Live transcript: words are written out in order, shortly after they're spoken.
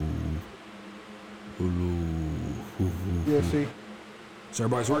Yeah, see. So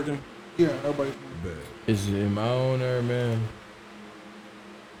everybody's working? Yeah, everybody's. Bet. Is it my owner, man?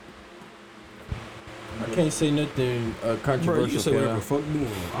 I can't say nothing Bro, controversial. you can say whatever the fuck you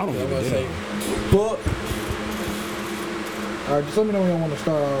want. I don't I'm give gonna a say, damn. fuck. All right, just let me know when y'all want to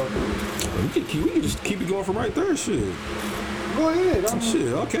start. We can just keep it going from right there, shit. Go ahead. Shit,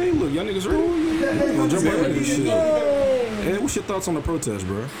 okay, look, y'all niggas ready? We gonna jump right into this shit. Hey, what's your thoughts on the protest,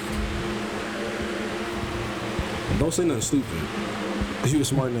 bro? Don't say nothing stupid. Cause you a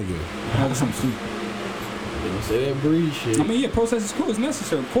smart nigga. How was something stupid? They gonna say that breed shit. I mean, yeah, protest is cool. It's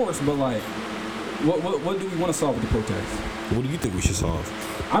necessary, of course, but like, what do we want to solve with the protest? What do you think we should solve?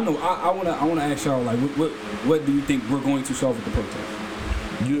 I know. I wanna ask y'all like, what do you think we're going to solve with the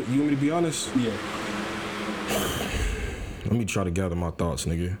protest? You want me to be honest? Yeah. Let me try to gather my thoughts,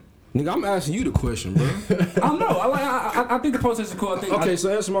 nigga. Nigga, I'm asking you the question, bro. I don't know. I think the protest is cool. I think. Okay, so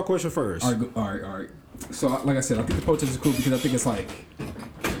answer my question first. All right. So, like I said, I think the protest is cool because I think it's like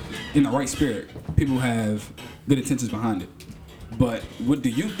in the right spirit. People have good intentions behind it. But what do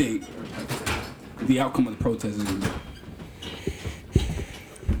you think the outcome of the protest is going to be?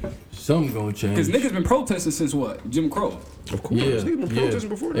 Something gonna change. Because niggas been protesting since what? Jim Crow. Of course. Niggas been protesting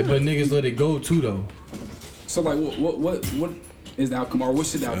before that. But niggas let it go too, though. So, like, what is the outcome, or what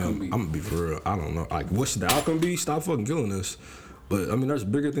should the outcome be? I'm gonna be for real. I don't know. Like, what should the outcome be? Stop fucking killing us. But I mean, there's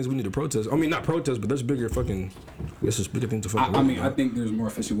bigger things we need to protest. I mean, not protest, but there's bigger fucking. I guess there's bigger things to fucking. I mean, I think there's more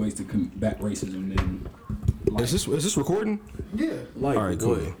efficient ways to combat racism than. Like, is this recording? Yeah. Like, all right,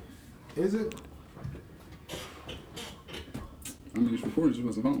 cool. Is it? I mean, it's recorded.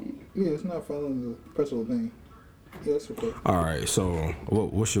 It's a phone. Yeah, it's not following the personal thing. Yeah, it's recorded. All right. So,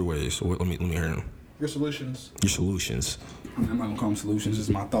 what's your ways? Let me hear them. Your solutions. Your solutions. I mean, I'm not gonna call them solutions. Just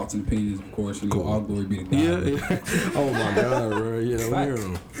my thoughts and opinions, of course. And Cool. all glory be to God. Yeah. Oh my God, bro. Yeah, let me hear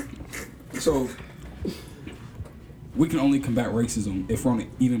them. So we can only combat racism if we're on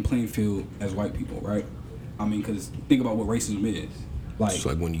an even playing field as white people, right? I mean, because think about what racism is. Like, It's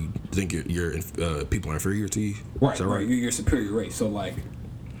like when you think your people are inferior to you. right, Is that right. You're a superior race. So like,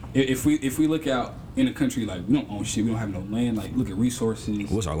 if we look out in a country, like, we don't own shit, we don't have no land. Like, look at resources.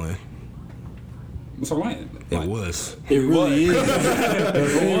 What's our land? What's our land? It Like, was. It really is.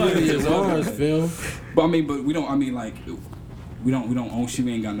 It really is ours, Phil. But I mean, we don't own shit.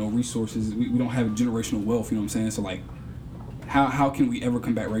 We ain't got no resources. We don't have generational wealth. You know what I'm saying? So like, how can we ever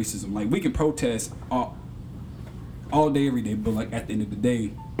combat racism? Like, we can protest all day, every day, but like at the end of the day,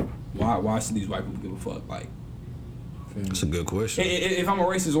 why should these white people give a fuck? Like, That's a good question. if I'm a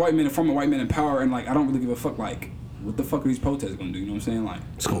racist white man, if I'm a white man in power, and like I don't really give a fuck, like, what the fuck are these protests gonna do? You know what I'm saying? Like,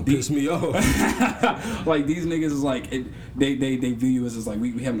 It's gonna piss me off. like, these niggas is like, they view us as like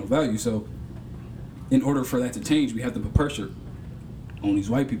we have no value. So in order for that to change, we have to put pressure on these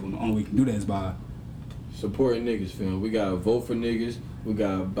white people. And the only way we can do that is by Supporting niggas, Phil. We gotta vote for niggas. We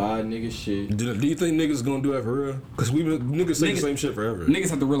gotta buy niggas shit. Do you think niggas gonna do that for real? Cause niggas say the same shit forever. Niggas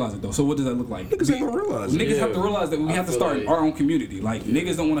have to realize it though. So what does that look like? Niggas ain't gonna realize it. Niggas have to realize that we have to start like our own community. Like,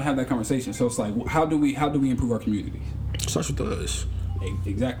 niggas don't want to have that conversation. So it's like, how do we improve our communities? Starts with us.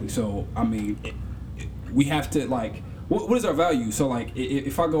 Exactly. So I mean, we have to, like, what is our value? So like,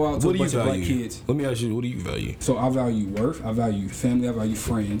 if I go out to What a do you bunch of black value? kids, Let me ask you, what do you value? so I value worth, I value family, I value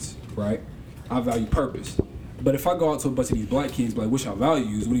friends, right? I value purpose. But if I go out to a bunch of these black kids, like, what's your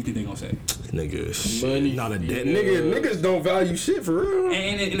values? What do you think they gonna say? Niggas. Money. Not a debt. Yeah. Niggas don't value shit for real.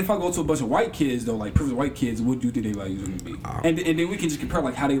 And if I go to a bunch of white kids though, like privileged white kids, what do you think their values are gonna be? And then we can just compare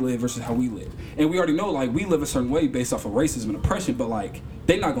like how they live versus how we live. And we already know like we live a certain way based off of racism and oppression, but like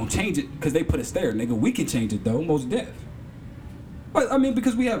they not gonna change it because they put us there, nigga. We can change it though, most def. But I mean,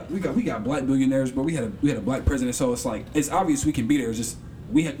 because we got black billionaires, but we had a black president, so it's like it's obvious we can be there. It's just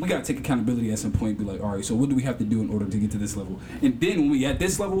we gotta take accountability at some point. Be like, all right, so what do we have to do in order to get to this level? And then when we at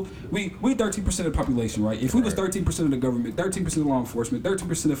this level, we 13% of the population, right? If we was 13% of the government, 13% of law enforcement,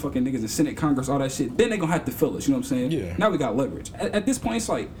 13% of fucking niggas in Senate, Congress, all that shit, then they gonna have to fill us. You know what I'm saying? Yeah. Now we got leverage. At this point, it's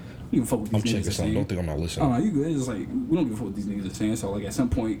like we don't fuck with these I'm niggas. checking something. Don't think I'm not listening. Oh no, you good? It's just like we don't give a fuck what these niggas are saying. So like at some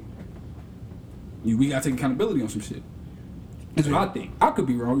point, we gotta take accountability on some shit. That's what I think. I could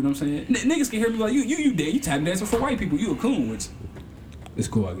be wrong. You know what I'm saying? Niggas can hear me like you dead. You tap dancing for white people. You a coon, which is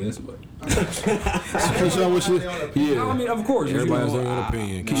cool, I guess. But Keyshawn, what you? Yeah. I mean, of course. Everybody has their own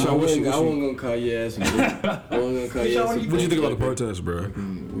opinion. I Keyshawn, what wasn't you? gonna call your ass. I wasn't gonna call your ass. What you think about the protest, bro?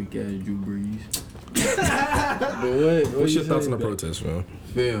 Weak ass Drew Brees. But What's your you thoughts on the saying? protest, man?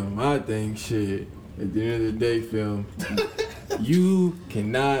 Film, I think shit. At the end of the day, film, you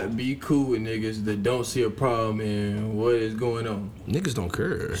cannot be cool with niggas that don't see a problem in what is going on. Niggas don't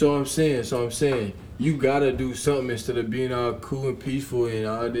care. So I'm saying, you gotta do something instead of being all cool and peaceful and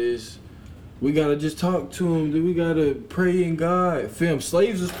all this We gotta just talk to him. We gotta pray in God. Fam,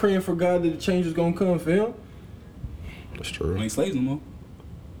 slaves was praying for God that the change was gonna come, fam. That's We true. ain't slaves no more.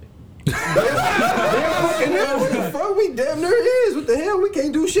 What the fuck? We damn near is. What the hell? We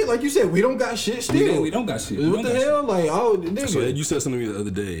can't do shit. Like you said, we don't got shit still. We don't got shit. We What don't the got hell? Like, oh, nigga. So Ed, you said something to me the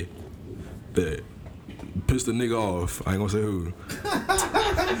other day that pissed a nigga off. I ain't gonna say who.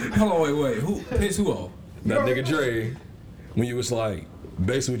 shit. Hold on, wait. Who piss who off? That nigga Dre, when you was like,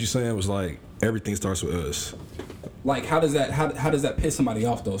 basically what you saying was like, everything starts with us. Like, how does that piss somebody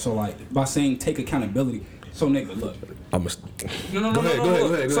off though? So like by saying take accountability. So nigga, look. I'm a, No. Go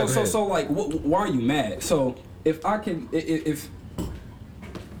ahead. So like, why are you mad? So if I can, if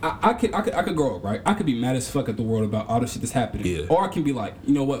I could grow up, right? I could be mad as fuck at the world about all the shit that's happening, Yeah. or I can be like,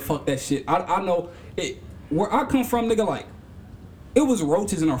 you know what, fuck that shit. I know it. Where I come from, nigga, like it was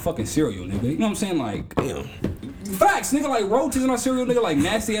roaches in our fucking cereal, nigga. You know what I'm saying? Like, damn. facts, nigga, like roaches in our cereal, nigga, like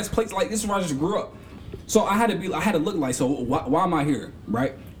nasty ass plates. Like this is where I just grew up. So I had to look like, so why am I here,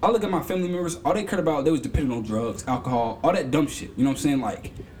 right? I look at my family members, all they cared about, they was dependent on drugs, alcohol, all that dumb shit. You know what I'm saying?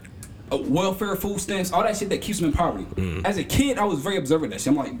 Like, welfare, food stamps, all that shit that keeps them in poverty. As a kid, I was very observant of that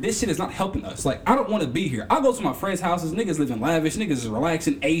shit. I'm like, this shit is not helping us. Like, I don't want to be here. I go to my friends' houses, niggas living lavish, niggas is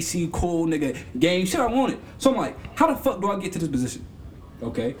relaxing, AC, cool, nigga, game, shit I wanted. So I'm like, how the fuck do I get to this position?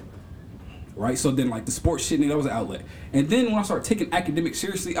 Okay. Right, so then like the sports shit, nigga, that was an outlet. And then when I started taking academics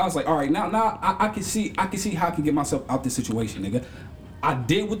seriously, I was like, all right, now I can see how I can get myself out this situation, nigga. I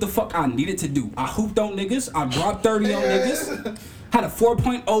did what the fuck I needed to do. I hooped on niggas. I dropped 30 on niggas. Had a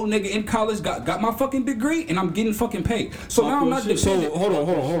 4.0 nigga in college. Got my fucking degree, and I'm getting fucking paid. So now I'm not So dependent. hold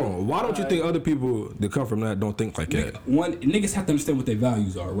on. Why don't you think other people that come from that don't think like that? One, niggas have to understand what their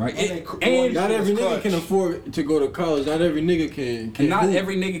values are, right? And Not every nigga can afford to go to college. Not every nigga can. and not hoop.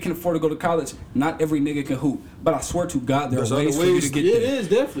 every nigga can afford to go to college. Not every nigga can hoop. But I swear to God, there There's are other ways for you ways to get Yeah, it there. is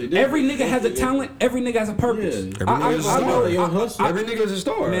definitely. Every nigga has a talent. Every nigga has a purpose. Yeah. Every nigga is a star. They on hustle. Every nigga is a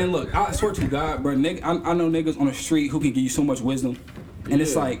star. Man, look, I swear to God, bro, nigga, I know niggas on the street who can give you so much wisdom, and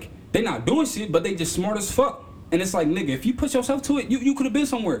it's Yeah. like they not doing shit, but they just smart as fuck. And it's like, nigga, if you put yourself to it, you could have been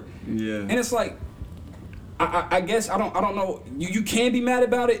somewhere. Yeah. And it's like, I guess I don't know. You can be mad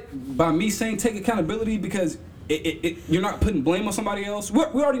about it by me saying take accountability because you're not putting blame on somebody else. We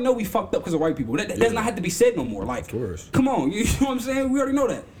already know we fucked up because of white people. That does not have to be said no more. Like, course. come on, you know what I'm saying? We already know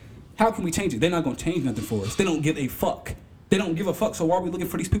that. How can we change it? They're not gonna change nothing for us. They don't give a fuck. They don't give a fuck. So why are we looking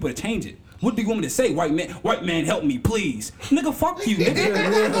for these people to change it? What do you want me to say? White man, help me, please. Nigga, fuck you,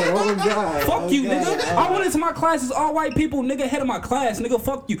 nigga. Oh God. Fuck you, nigga. I went into my classes, all white people, nigga, head of my class, nigga,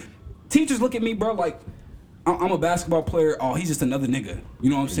 fuck you. Teachers look at me, bro, like, I'm a basketball player. Oh, he's just another nigga. You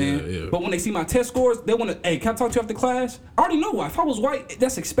know what I'm saying? Yeah. But when they see my test scores, they want to, hey, can I talk to you after class? I already know why. If I was white,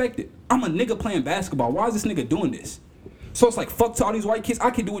 that's expected. I'm a nigga playing basketball. Why is this nigga doing this? So it's like, fuck to all these white kids. I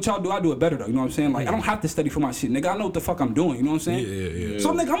can do what y'all do. I do it better, though. You know what I'm saying? Like, I don't have to study for my shit, nigga. I know what the fuck I'm doing. You know what I'm saying? Yeah.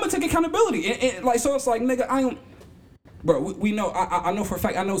 So, nigga, I'm going to take accountability. And, like, so it's like, nigga, I don't... Bro, we know, I know for a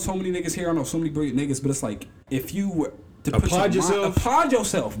fact, I know so many niggas here, I know so many brilliant niggas, but it's like, if you were to Applaud yourself. applaud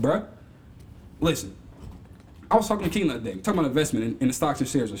yourself, bro. Listen, I was talking to Keegan the other day, talking about investment in the stocks and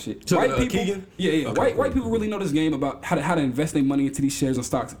shares and shit. To, White people, Keegan? yeah. Okay, White cool. people really know this game about how to invest their money into these shares and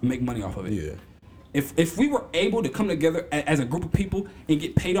stocks and make money off of it. Yeah. If we were able to come together as a group of people and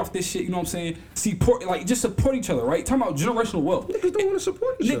get paid off this shit, you know what I'm saying? Just support each other, right? Talking about generational wealth. Niggas don't want to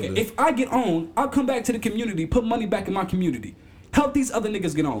support each other. Nigga, if I get on, I'll come back to the community, put money back in my community. Help these other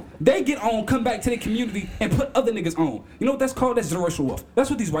niggas get on. They get on, come back to the community, and put other niggas on. You know what that's called? That's generational wealth. That's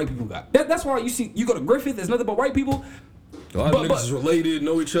what these white people got. That's why you go to Griffith, there's nothing but white people. A lot of niggas is related,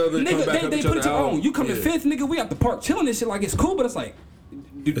 know each other, come Nigga, back up they each put other it to out. own. You come to Yeah. Fifth, nigga, we at the park chilling and shit like it's cool, but it's like...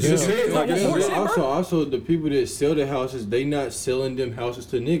 It's just it, like, it's just it. Also, the people that sell the houses, they not selling them houses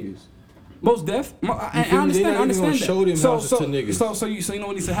to niggas. Most deaf. I feel me? They understand. not I even gonna understand show them that. houses to niggas. So you know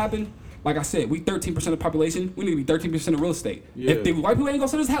what needs to happen? Like I said, we 13% of the population. We need to be 13% of real estate. Yeah. If the white people ain't gonna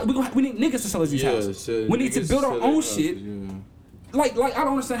sell this house, we need niggas to sell us these houses. so We need to niggas build our sell own their shit. houses, yeah. Like I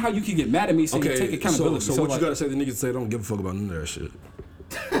don't understand how you can get mad at me saying take Okay, accountability. so what like, you gotta say to niggas say don't give a fuck about none of that shit?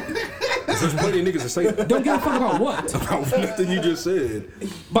 There's plenty of niggas that say that. don't give a fuck about what? About nothing you just said.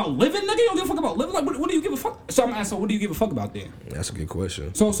 About living, nigga? You don't give a fuck about living? Like, what do you give a fuck? So I'm asking, what do you give a fuck about then? That's a good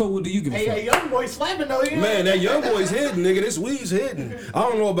question. So what do you give a fuck? Hey, young boy slapping though. Yeah. Man, that young boy's hidden, nigga. This weed's hidden. I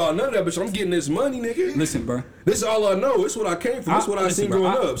don't know about none of that, but I'm getting this money, nigga. Listen, bro. This is all I know. It's what I came from. It's what I listen, seen bro,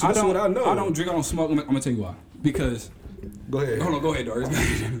 growing up. So this is what I know. I don't drink, I don't smoke. I'm gonna tell you why. Because Go ahead. Hold on, go ahead, Doris.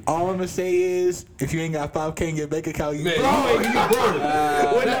 All I'm gonna say is, if you ain't got $5K in your bank account, you Man, broke. you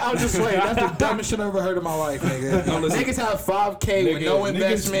broke. I'm just saying, that's the dumbest shit I ever heard in my life, nigga. Niggas have $5K with no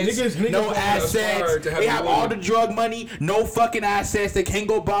investments, no niggas assets. aspire to have They have money. all the drug money, no fucking assets. They can't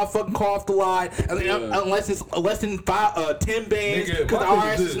go buy a fucking car off the lot unless it's less than 10 bands Nigga, because the my thing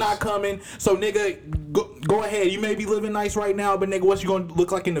RS is is this. not coming. So nigga, go ahead. You may be living nice right now, but nigga, what's you gonna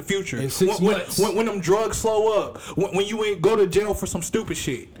look like in the future? In 6 when, months. when them drugs slow up, when you ain't go to jail for some stupid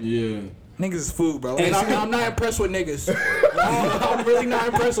shit. Yeah. Niggas is food, bro. And I'm not impressed with niggas. I'm really not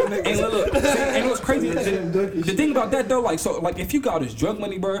impressed with niggas. And look, and what's crazy? The thing about that though, like if you got all this drug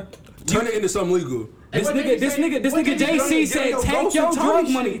money, bro. Turn it into something legal. This nigga JC said, take your drug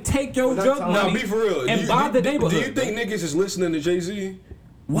money, take your drug Nah, money, be for real. and buy the neighborhood. Do you think niggas is listening to Jay-Z?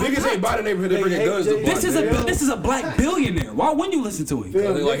 Why Niggas not? ain't buy the neighborhood, they bringing guns to buy. This is a black billionaire. Why wouldn't you listen to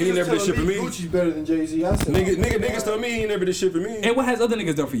him? Like, he never did shit for me. Gucci's better than Jay-Z. I said, Niggas tell me he ain't never did shit for me. And what has other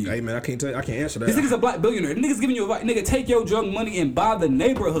niggas done for you? Hey man, I can't answer that. This nigga's a black billionaire. The nigga's giving you advice. Nigga, take your drug money and buy the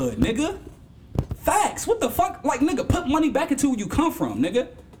neighborhood, nigga. Facts. What the fuck? Like, nigga, put money back into where you come from, nigga.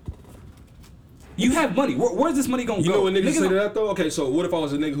 You have money. Where's this money gonna go? You know what niggas say don't- to that though? Okay, so what if I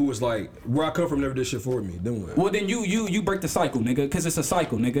was a nigga who was like, where I come from never did shit for me? Then what? Well, then you break the cycle, nigga, because it's a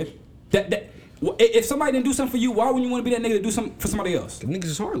cycle, nigga. If somebody didn't do something for you, why wouldn't you want to be that nigga to do something for somebody else? Niggas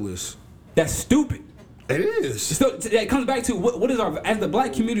is heartless. That's stupid. It is. So it comes back to what is our, as the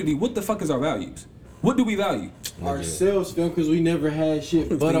black community, what the fuck is our values? What do we value? Ourselves, fam, because we never had shit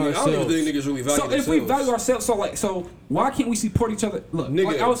but I don't even ourselves. think niggas really value So if we value ourselves, so why can't we support each other? Look, Nigga.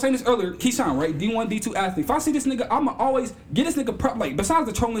 like I was saying this earlier, Keyshawn, right? D1, D2 athlete. If I see this nigga, I'ma always get this nigga prop, like, besides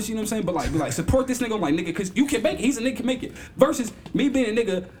the trolling, you know what I'm saying? But like, be like, support this nigga, like, nigga, because you can make it. He's a nigga can make it. Versus me being a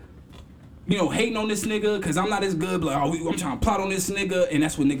nigga, you know, hating on this nigga because I'm not as good, but like, I'm trying to plot on this nigga, and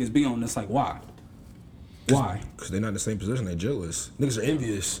that's what niggas be on. It's like, why? Why? Because they're not in the same position. They're jealous. Niggas are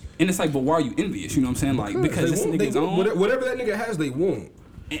envious. And it's like, but why are you envious? You know what I'm saying? Like, because this nigga's on. Whatever that nigga has, they want.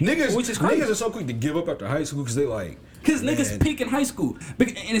 Niggas, which is crazy. Niggas are so quick to give up after high school because they like. Because niggas peak in high school. And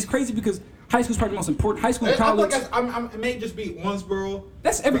it's crazy because high school's probably the most important. High school and college. It may just be Owensboro.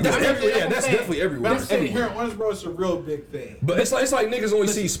 That's everything. That's definitely everywhere. But I'm saying here in Owensboro, it's a real big thing. But it's like niggas only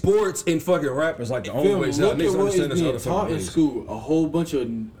see sports and fucking rap as like the only way. Look Niggas at what is understand this being other taught fucking in ways. school. A whole bunch of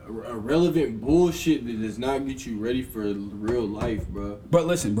irrelevant bullshit that does not get you ready for real life, bro. But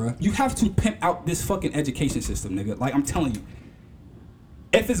listen, bro, you have to pimp out this fucking education system, nigga. Like, I'm telling you.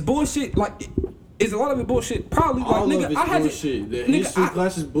 If it's bullshit, like, is a lot of it bullshit? Probably. Like, All nigga, of it's I had bullshit. The nigga, history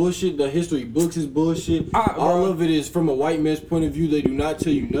class is bullshit. The history books is bullshit. All bro. of it is from a white man's point of view. They do not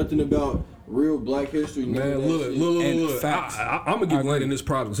tell you nothing about real black history. Man, look. look. facts. I'm gonna give Landon this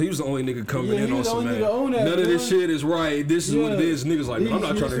problem. So he was the only nigga coming Yeah, in he on was the some only man. nigga on that, None of this bro. shit is right. This is what it is. Niggas like, man, I'm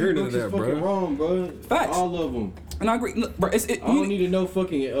not trying to hear none of that, bro. Wrong, bro. Facts. All of them. And I agree. Look, bro, I don't need to know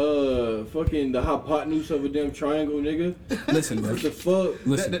fucking the hypotenuse of a damn triangle, nigga. Listen, bro. What the fuck?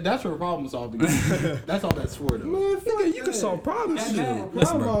 Listen. That's where problems all begin. That's all that's for, though. Man, fuck You can solve problems. Shit.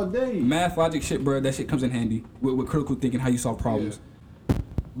 Listen, problem all bro. day. Math, logic, shit, bro. That shit comes in handy with critical thinking, how you solve problems.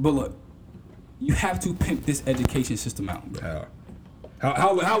 But look, you have to pimp this education system out, bro.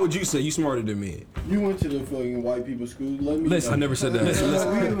 How would you say you smarter than me? You went to the fucking white people school. Let me Listen, I never said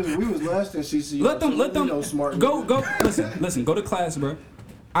that. We was last in CC. Let them smart go. Listen. Go to class, bro.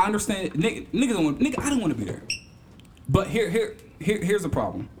 I understand, nigga. I don't want to be there. But here's the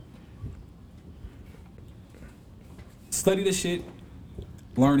problem. Study the shit,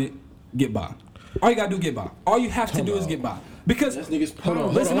 learn it, get by. All you gotta do, get by. All you have to do is get by. Because This nigga's power.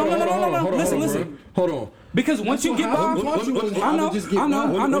 listen, no. Listen. Hold on. Because once you get by, I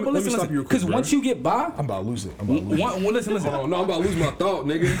know, but listen, because once you get by, I'm about to lose it. listen. Hold on, no, I'm about to lose my thought,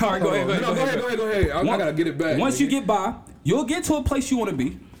 nigga. All right, go ahead. Go ahead. I gotta get it back. Once nigga. you get by, you'll get to a place you want to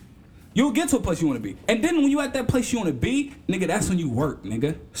be. And then when you at that place you want to be, nigga, that's when you work,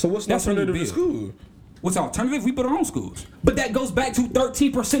 nigga. So what's the That's when you alternative to build. school? What's the alternative? We build our own schools. But that goes back to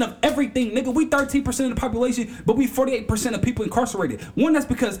 13% of everything, nigga. We 13% of the population, but we 48% of people incarcerated. One, that's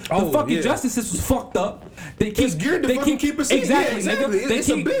because the fucking justice system was fucked up. It's geared to fucking keep us in. Exactly, Yeah, exactly. nigga. It's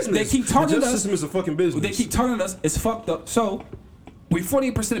a business. They keep The targeting justice us. system is a fucking business. They keep targeting us. It's fucked up. So, we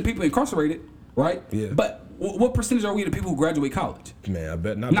 48% of people incarcerated, right? Yeah. But what percentage are we of the people who graduate college? Man, I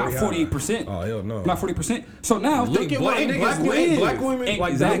bet not. Not very high. 48%. Oh hell no. Not 40%. So now, Look at Black what niggas, niggas black women,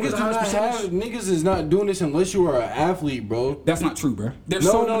 like Exactly. niggas Niggas, do not have, niggas is not doing this unless you are an athlete, bro. that's not true, bro. There's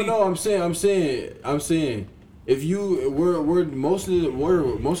so many. No. I'm saying, if we're most of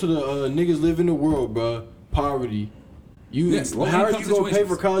the niggas live in the world, bro. Poverty, Yes, low how are income you gonna pay situations.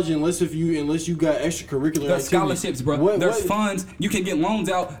 for college unless you got extracurricular There's activities? scholarships, bro. There's funds. You can get loans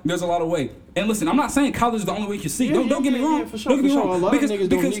out. There's a lot of way. And listen, I'm not saying college is the only way you can see. Yeah, Don't get me yeah, wrong. yeah, for sure, Don't get me for sure. wrong. A lot of niggas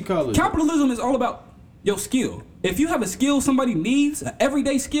don't need college. Capitalism is all about your skill. If you have a skill somebody needs, an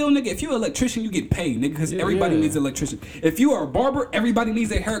everyday skill, nigga, if you're an electrician, you get paid, nigga, because everybody needs an electrician. If you are a barber, everybody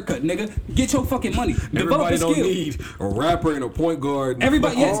needs a haircut, nigga. Get your fucking money. Develop Everybody a don't skill. need a rapper and a point guard.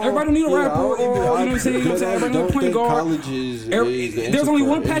 Everybody, yes, everybody don't need a rapper. You know what I'm saying? You know what I'm saying? Everybody need a point guard. College is the There's only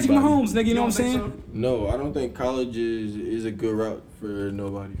one answer for Patrick anybody. Mahomes, nigga. You know what I'm saying? No, I don't think college is a good route for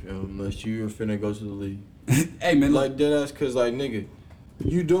nobody, fam, unless you finna go to the league. Hey, man, look. Like deadass, cause like nigga,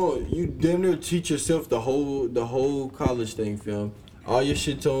 you damn near teach yourself the whole college thing, fam. All your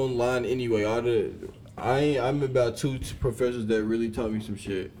shit's online anyway. I'm about two professors that really taught me some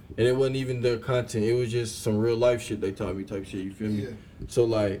shit, and it wasn't even their content. It was just some real life shit they taught me, type shit. You feel me? Yeah. So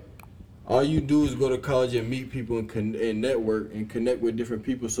like, all you do is go to college and meet people and network and connect with different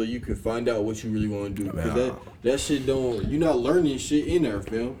people, so you can find out what you really want to do. Cause that shit you're not learning shit in there,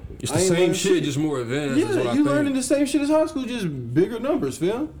 fam. It's the same shit, just more advanced. is what I Yeah, you think. learning the same shit as high school, just bigger numbers,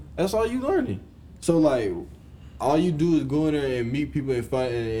 fam. That's all you learning. So like, all you do is go in there and meet people and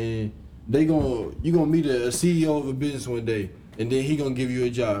find, and you gonna meet a CEO of a business one day, and then he gonna give you a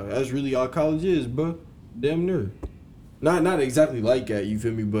job. That's really all college is, bro. Damn near. Not exactly like that, you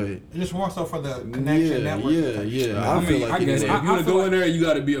feel me? But It just more so for the connection network. yeah. I feel mean, like I guess it is. I- If you wanna feel go like- in there, you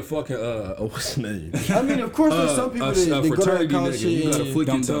gotta be a fucking what's his name? I mean, of course, there's some people that go to that fraternity college nigga. shit. You gotta and- flick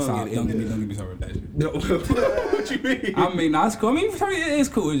your Don't tongue. get me started with that shit. No, what you mean? I mean, nah, it's cool. I mean, it's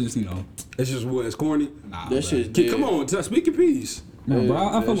cool. It's just, you know, It's just what? It's corny. nah. That bro. shit. Kid, come on, speak your piece. Bro, bro,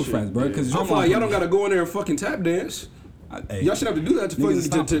 I that fuck with shit friends, bro, dead. because I feel like y'all don't gotta go in there and fucking tap dance. Y'all should have to do that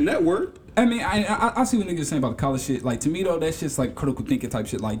to network. I mean, I see what niggas saying about the college shit. Like, to me though, that's just like critical thinking type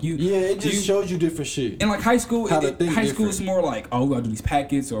shit. Like Yeah, it just shows you different shit. in like high school, How to think high school different. is more like, oh, we gotta do these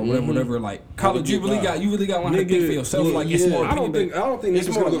packets or whatever. Like college, you get really by. got to learn how to think for Nigga, yourself. yeah, like it's yeah. more. I don't think It's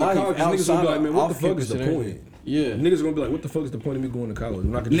niggas more gonna go to life college. 'Cause Niggas gonna be like, man, what the off fuck is the campus and point? Yeah. Niggas gonna be like, what the fuck is the point of me going to college?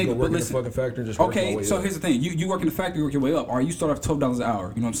 I'm not gonna just go Nigga, work in the listen. fucking factory and just work my Okay, way so up. here's the thing: you work in the factory, work your way up. Or you start off $12 an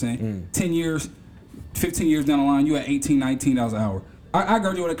hour. You know what I'm saying? 10 years, 15 years down the line, you at $18, $19 an hour. I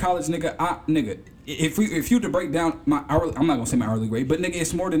graduated college, nigga. If you were to break down my hourly, I'm not gonna say my hourly rate, but nigga,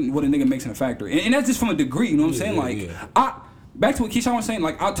 it's more than what a nigga makes in a factory, and that's just from a degree. You know what I'm saying? Like, back to what Keyshawn was saying.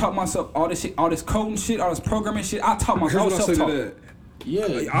 Like, I taught myself all this shit, all this coding shit, all this programming shit. I taught myself. I was Here's what I say to self-taught. that.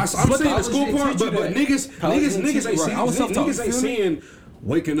 Yeah, I'm saying the school part, but niggas ain't Right, I was self-taught, niggas ain't you feel me? seeing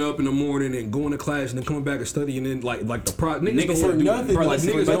waking up in the morning and going to class and then coming back and studying and then like the niggas Niggas don't for do nothing, that. bro. Like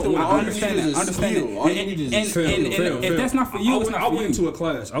Listen, niggas but don't. all I you understand need that. is I understand skill. All you need is And if that's not for you, it's not I for went you. to a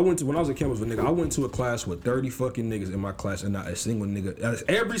class. When I was in campus with nigga, I went to a class with 30 fucking niggas in my class and not a single nigga.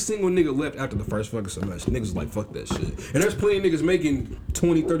 Every single nigga left after the first fucking semester. Niggas was like, fuck that shit. And there's plenty of niggas making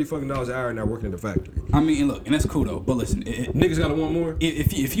 $20, $30 fucking an hour now working in the factory. I mean, and look, and that's cool though. But listen, Niggas gotta want more.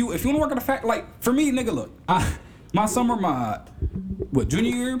 if you want to work at a factory, like for me, nigga, look, my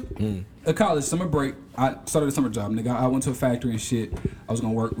junior year of college, summer break, I started a summer job, nigga. I went to a factory and shit. I was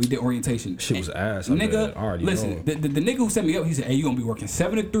gonna work. We did orientation. Shit was And, ass, I nigga. bet. I already Listen, know. the nigga who set me up, he said, "Hey, you gonna be working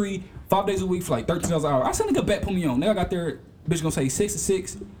 7 to 3, 5 days a week for like $13 an hour." I said, "Nigga, bet put me on." Nigga, I got there. Bitch gonna say 6 to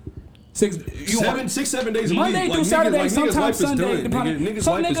 6. 7 days a Monday week. through Saturday, niggas' sometimes life is Sunday. done. Niggas'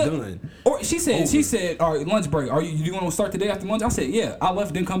 So, life is nigga, done. Or she said, all right, lunch break. You want to start the day after lunch? I said, yeah. I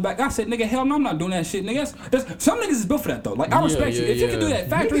left, didn't come back. I said, nigga, hell no, I'm not doing that shit, nigga. Some niggas is built for that though. Like, I respect you. If you can do that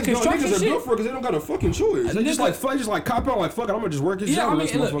factory construction Niggas are shit. built for it because they don't got a fucking choice. They just nigga- like cop out like fuck it. I'm gonna just work this Yeah, job. I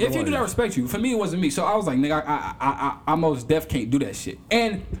mean, look, if you do that, I life. respect you. For me, it wasn't me. So I was like, nigga, I most def can't do that shit.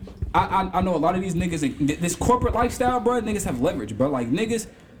 And I know a lot of these niggas in this corporate lifestyle, bro. Niggas have leverage, bro. Like niggas.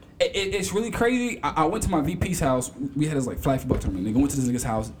 It's really crazy. I went to my VP's house. We had this like flag football tournament. Nigga went to this nigga's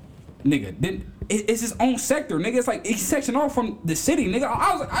house. Nigga, then it's his own sector. Nigga, it's like he's sectioned off from the city. Nigga,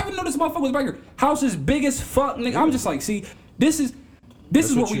 I was like, I didn't know this motherfucker was back here. House is big as fuck. Nigga, I'm just like, see, this is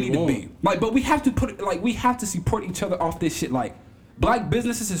what what we you need want. to be. Like, but we have to we have to support each other off this shit. Like, black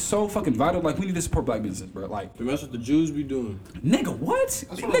businesses is so fucking vital. Like, we need to support black businesses, bro. Like, That's what the Jews be doing. nigga, what?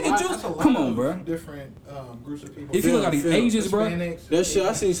 That's what Nigga, that's Jews, a lot come of on, bro. Different groups of people. If you look at these Phil, ages, bro. Hispanics, That shit,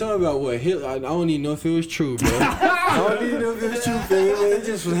 I seen something about what Hitler. I don't even know if it was true, bro. I don't even know if it was true, fam. It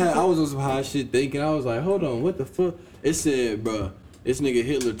just was. I was on some high shit thinking. I was like, hold on, what the fuck? It said, bro, this nigga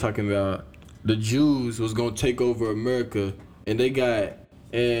Hitler talking about the Jews was gonna take over America, and they got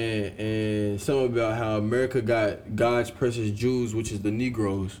and something about how America got God's precious Jews, which is the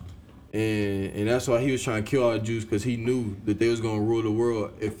Negroes. And that's why he was trying to kill all the Jews, because he knew that they was gonna rule the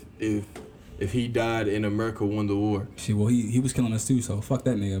world if if he died and America won the war. Shit, well, he was killing us too, so fuck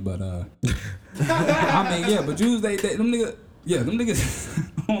that nigga. But I mean, yeah, but Jews, them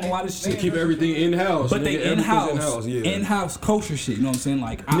niggas on a lot of shit. Keep everything in house, But they in-house, yeah. in-house kosher shit. You know what I'm saying?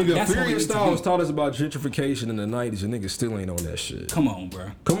 Like, Nigga, that's what we Furious need to Styles be. taught us about gentrification in the 90s, and niggas still ain't on that shit. Come on,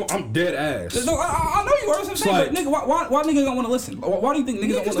 bro. Come on, I'm dead ass. No, I know you are. That's what I'm saying. like- But nigga, why niggas don't want to listen? Why do you think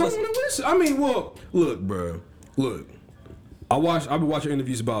niggas Niggas don't don't want to listen? want to listen. I mean, well, look, bro. Look, I've been watching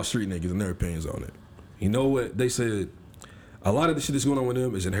interviews about street niggas and their opinions on it. You know what they said? A lot of the shit that's going on with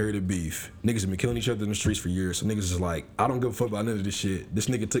them is inherited beef. Niggas have been killing each other in the streets for years. So niggas is like, I don't give a fuck about none of this shit. This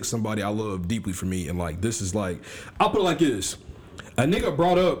nigga took somebody I love deeply from me, and like, this is like, I'll put it like this: a nigga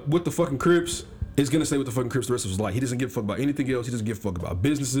brought up with the fucking Crips is gonna stay with the fucking Crips the rest of his life. He doesn't give a fuck about anything else. He doesn't give a fuck about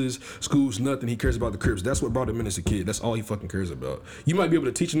businesses, schools, nothing. He cares about the Crips. That's what brought him in as a kid. That's all he fucking cares about. You might be able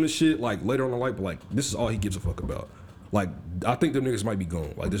to teach him this shit like later on in life, but like, this is all he gives a fuck about. Like, I think them niggas might be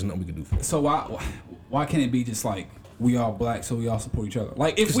gone. Like, there's nothing we can do for them. So why can't it be just like we all black, so we all support each other?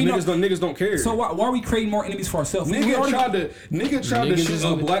 Like, if Because we niggas don't care. so why are we creating more enemies for ourselves? Nigga tried to Niggas shoot is a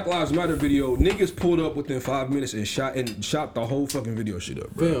on the- Black Lives Matter video. Niggas pulled up within 5 minutes and shot the whole fucking video shit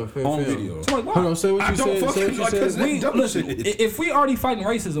up, bro. On video. So like, why? Hold on, say what I you don't said. Say fucking what you like said. this. We, Dumb listen, shit. if we already fighting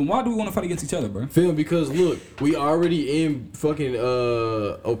racism, why do we want to fight against each other, bro? Film, because look, we already in fucking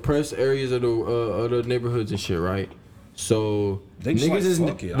oppressed areas of the neighborhoods and shit, right? So They just niggas like, is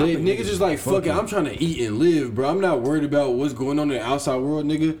fuck it. I they, think niggas just like fuck it. I'm trying to eat and live, bro. I'm not worried about what's going on in the outside world,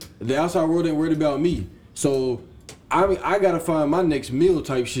 nigga. The outside world ain't worried about me. So I gotta find my next meal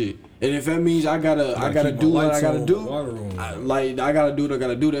type shit. And if that means I gotta keep do my what I lights gotta on, do, water on. I gotta do what I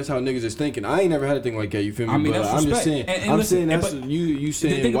gotta do. That's how niggas is thinking. I ain't never had a thing like that. You feel me? I mean, but that's I'm just respect. saying. And I'm listen, saying that's but you the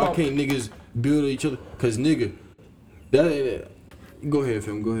saying thing why about- can't niggas build each other? Cause nigga, that. Go ahead,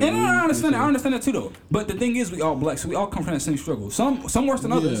 film. Go ahead. And I understand that. I understand that too, though. But the thing is, we all black, so we all come from that same struggle. Some worse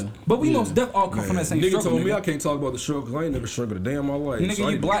than others, but we most def all come from that same Nigga struggle. told me nigga. I can't talk about the struggle because I ain't never struggled a day in my life. Nigga, So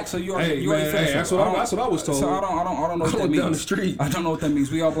you I- black, so you already, Hey, you already man, feel hey, that. that's what I was told. So I don't know what I that look means. down the street. I don't know what that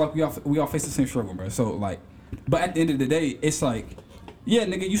means. We all black. We all face the same struggle, bro. So like, but at the end of the day, it's like, yeah,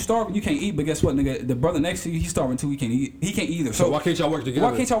 nigga, you starving, you can't eat. But guess what, nigga, the brother next to you, he's starving too. He can't eat. He can't either. So why can't y'all work together?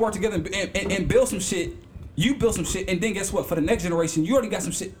 Why can't y'all work together and build some shit? You build some shit, and then guess what? For the next generation, you already got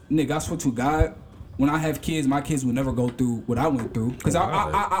some shit. Nigga, I swear to God, when I have kids, my kids will never go through what I went through. Because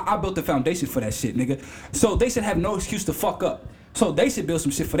I built the foundation for that shit, nigga. So they should have no excuse to fuck up. So they should build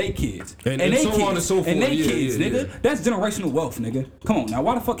some shit for their kids. And they so kids. on and so forth. And they Yeah, kids, yeah, nigga. yeah. That's generational wealth, nigga. Come on, now.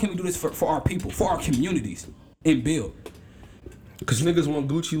 Why the fuck can't we do this for our people, for our communities, and build? Because niggas want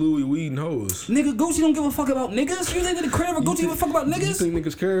Gucci, Louis, weed, and hoes. Nigga, Gucci don't give a fuck about niggas. You think that the crib or Gucci give a fuck about You niggas? think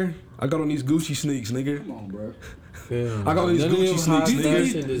niggas care? I got on these Gucci sneaks, nigga. Come on, bro. Yeah. I got on these None of Gucci them sneaks, high Do you think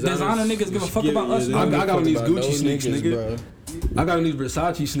fashion these designer niggas give a fuck about us? they I don't got give a on these fuck about Gucci no sneaks, nigga. bro. I got on these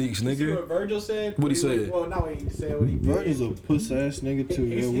Versace sneaks, See nigga. what Virgil said? What'd he say? Well, not what he said. What he did. Virgil's a puss ass nigga too.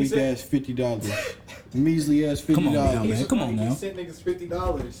 He- Yo, he weak said- ass $50, measly ass Come on, $50. man. He Come on, he now. sent niggas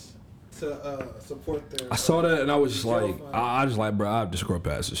 $50 to support their. I saw that and I was just like, I just like, bro, I have to scroll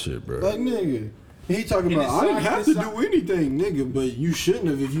past this shit, bro. Like nigga, he talking And about it's I didn't not- have to it's do anything, nigga. But you shouldn't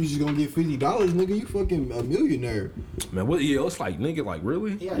have if you just gonna get $50, nigga. You fucking a millionaire. Man, what? Yeah, it's like, nigga, like,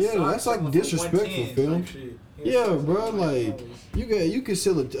 really? He had Yeah, socks that's like selling for disrespectful, 110 Phil. type shit. He had Yeah, socks bro. selling for Like $100. you could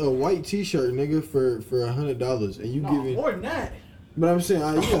sell a white T-shirt, nigga, for $100, and you No, give it. more than that. But I'm saying,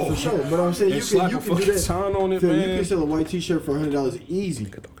 yeah, for sure. But I'm saying And you slap can a do fucking that. sign on it, Phil, you man. can sell a white T-shirt for $100 easy.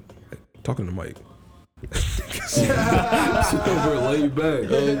 Talking to Mike. Super laid back.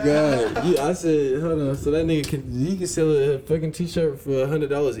 Oh god. Yeah, I said, hold on. So that nigga can sell a fucking t-shirt for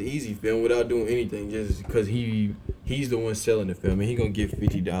 $100 easy, film, without doing anything, just because he's the one selling the film, and he gonna get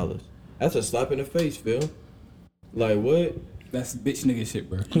 $50. That's a slap in the face, Phil. Like what? That's bitch nigga shit,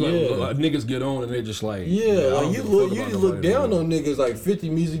 bro. Like, like, niggas get on and they just like, Yeah, I don't like give a you fuck about just look nobody, down man. on niggas like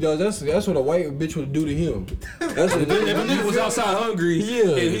 $50 measly dollars. That's what a white bitch would do to him. That's what If a nigga was outside hungry,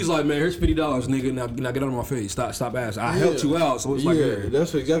 Yeah. and he's like, man, here's $50, nigga. Now get out of my face. Stop asking. I helped you out, so it's like, yeah, hey.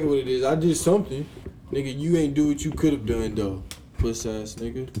 that's exactly what it is. I did something, nigga. You ain't do what you could have done though, puss ass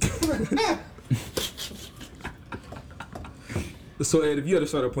nigga. So Ed, if you had to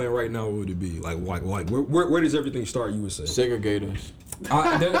start a plan right now, what would it be? Like where does everything start? You would say. Segregate us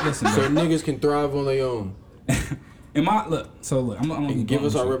Listen, so bro. niggas can thrive on their own. In my look, I'm gonna And be give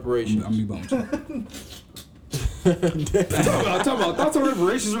us blunt our with you. reparations. I'm gonna be blunt with you. Talk about thoughts on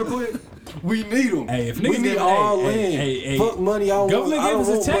reparations real quick. We need them. Hey, if we niggas need give- all hey, land. hey, Fuck money. I don't want. Government I gave don't us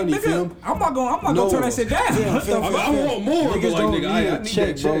a want check, money, nigga. fam. I'm not gonna turn that shit down. Yeah, What the fam, fuck? I want more, but Niggas like, don't nigga, need I a need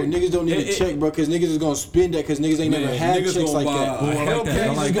check, that bro. check. Niggas don't need a check, bro, because niggas is gonna spend that because niggas ain't never Man, had niggas checks gonna like buy that. a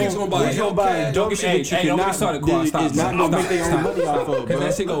Hellcat. Niggas Niggas gonna buy a niggas gonna buy Hellcat. dumb Hey, shit that you hey, don't get cannot started, Quan. Stop, is not stop, gonna make stop, their own stop, money off of, Cause bro.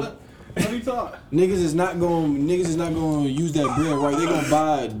 that shit go. Niggas is not gonna use that bread right. They gonna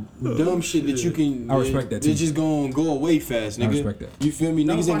buy dumb shit that you can. I respect that, too. They're just gonna go away fast, nigga. I respect that. You feel me?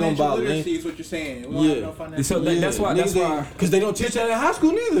 No Niggas ain't gonna buy financial land. literacy is what you're saying. We don't have no financial So that's why. Because they don't teach that in high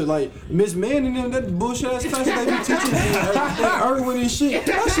school neither. Like Miss Mann and them, that bullshit ass class that they be teaching in Irwin and shit.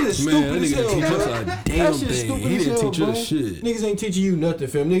 That shit is Man, stupid that as nigga hell, didn't teach bro. us a That damn shit thing. stupid He as didn't hell, teach bro. us shit. Niggas ain't teaching you nothing,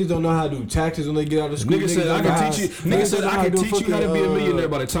 fam. Niggas don't know how to do taxes when they get out of school. Nigga said don't I know how- can teach you. Nigga said don't know I can do teach you how to be a fucking, millionaire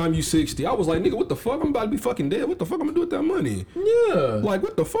by the time you 60. I was like, nigga, what the fuck? I'm about to be fucking dead. What the fuck I'm gonna do with that money? Yeah. Like,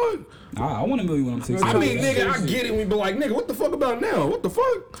 what the fuck? I want $1 million when I'm 60. I mean, nigga, I get it. We be like, nigga, what the fuck about now? What the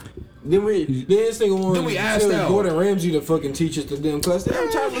fuck? Then this nigga wanted Then we asked tell out. Gordon Ramsay to fucking teach us the damn class.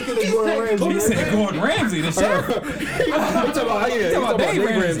 I'm trying to look at Gordon Ramsay. He said Gordon Ramsay. The sheriff. You talking about Dave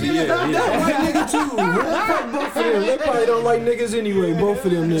Ramsey. Yeah. That white nigga too. Fuck both of them. They probably don't like niggas anyway. Both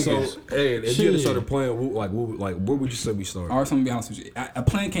of them niggas. So, hey, if you had to Shit. start a plan, like, where would you say we start? All right, so I'm gonna be honest with you. A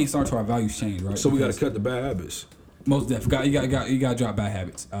plan can't start till our values change, right? So we got to Because cut the bad habits. most definitely. You got to drop bad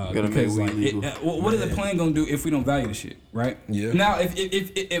habits. Gotta Because make like, weed legal. what is the plan gonna do if we don't value the shit, right? Yeah. Now, if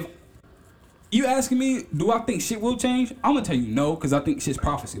you asking me, do I think shit will change? I'm gonna tell you no, because I think shit's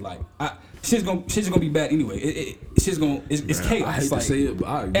prophecy. Like, shit's gonna be bad anyway. It's chaos. I hate to like, say it, but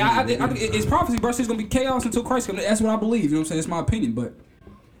I agree. I think it's prophecy, bro. Shit's gonna be chaos until Christ comes. That's what I believe. You know what I'm saying? It's my opinion, but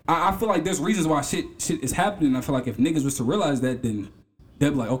I feel like there's reasons why shit is happening. I feel like if niggas was to realize that, then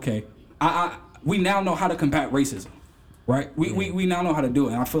they'd be like, okay, we now know how to combat racism, right? We now know how to do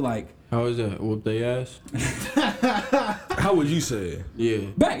it, and I feel like How is that? Whoop they ass? How would you say it? Yeah.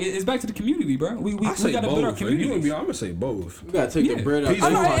 it's back to the community, bro. We I say gotta build our both. If you community. gonna be, I'm gonna say both. You gotta take the bread out. Peaceful.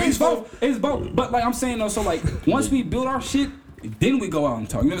 I know it's Peaceful. both. It's both. But like I'm saying though, so like once we build our shit, then we go out and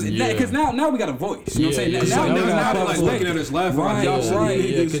talk. You know what I'm saying? Yeah. Because now we got a voice. You know what I'm Yeah, saying? yeah. Now So niggas now now like they looking at us laughing like Right, y'all right.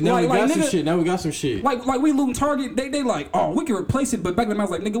 Yeah, because now we Like, got some nigga- shit. Now we got some shit. Like we looting Target, they like, oh, we can replace it, but back then I was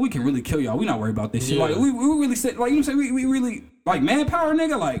like, nigga, we can really kill y'all. We not worried about this shit. Yeah. Like we really said, like you know what I'm saying, we really like manpower,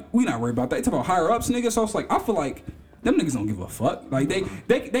 nigga. Like we not worried about that. It's about higher ups, nigga. So it's like I feel like them niggas don't give a fuck. Like they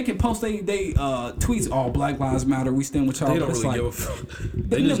can post they tweets, all Black Lives Matter. We stand with y'all. They but don't it's really like, give a fuck.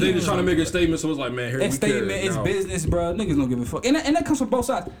 They just trying to make a statement. So it's like, man, here we it's statement, care. it's Now, business, bro. Niggas don't give a fuck, and that comes from both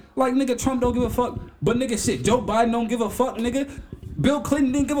sides. Like nigga, Trump don't give a fuck, but nigga, shit, Joe Biden don't give a fuck, nigga. Bill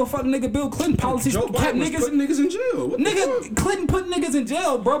Clinton didn't give a fuck, nigga. Bill Clinton policies Joe kept Biden was niggas. putting niggas in jail. What the Nigga, fuck? Clinton put niggas in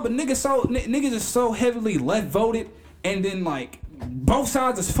jail, bro. But niggas is so heavily left voted, and then like both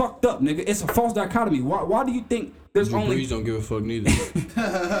sides is fucked up, nigga. It's a false dichotomy. Why do you think there's Drew only Brees don't give a fuck neither.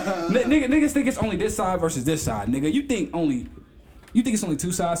 niggas think it's only this side versus this side, nigga? You think it's only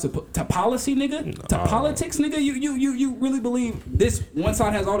two sides to policy, nigga? To politics, nigga? You really believe this one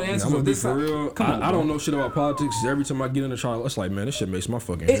side has all the answers? I'm or gonna be this for side? real. Come on, I bro. don't know shit about politics. Every time I get in the trial, it's like, man, this shit makes my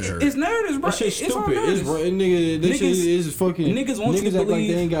fucking head hurt. It's narratives, bro. That shit's It's all stupid. It's narratives. right, nigga. That shit Niggas- is fucking. niggas want you to act like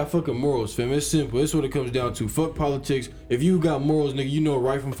believe- they ain't got fucking morals, fam. It's simple. It's what it comes down to. Fuck politics. If you got morals, nigga, you know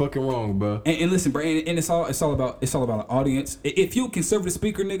right from fucking wrong, bro. And listen, bro, and it's all about an audience. If you a conservative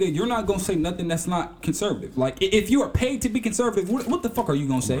speaker, nigga, you're not gonna say nothing that's not conservative. Like if you are paid to be conservative, what the fuck are you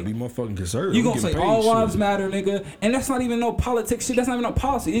gonna say? Be motherfucking conservative. You I'm gonna say getting paid all shit. lives matter, nigga, and that's not even no politics shit. That's not even no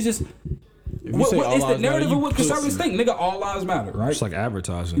policy. It's just you say all it's the lives matter, narrative you of what conservatives pussy. think, nigga. All lives matter, right? It's like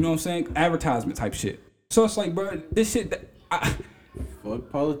advertising. You know what I'm saying? Advertisement type shit. So it's like, bro, this shit. Fuck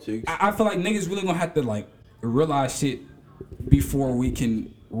politics. I feel like niggas really gonna have to like realize shit before we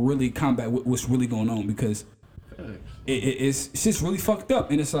can really combat what's really going on, because it's shit's really fucked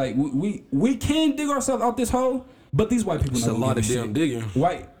up, and it's like we can dig ourselves out this hole, but these white people It's not a gonna lot give of shit. damn digging.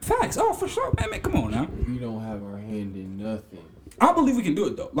 White facts, oh for sure, man, come on now. We don't have our hand in nothing. I believe we can do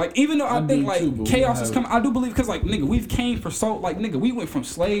it though. Like even though I I think do like too, but we chaos don't is have coming, I do believe because like nigga, we've came for so like nigga, we went from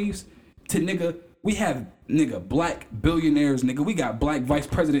slaves to nigga. We have nigga black billionaires, nigga. We got black vice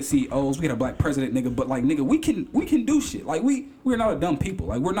president CEOs. We got a black president, nigga. But like nigga, we can do shit. Like we're not a dumb people.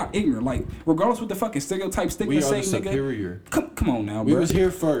 Like we're not ignorant. Like regardless what the fucking stereotype stigma We are say, the nigga. superior. Come on now, We bro. was here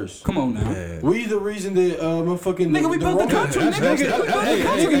first. Come on now. We the reason that motherfucking Nigga, we built the country, nigga. We built the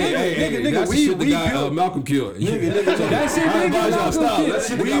country, nigga. That's the shit the guy Malcolm killed. Nigga, That shit, nigga. Stop. That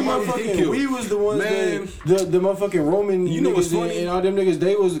shit the we guy Martin Luther King motherfucking, killed. we was the ones Man. that the motherfucking Roman You know what's niggas funny? and all them niggas,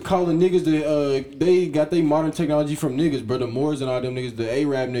 they was calling niggas they got they modern technology from niggas, bro. The Moors and all them niggas, the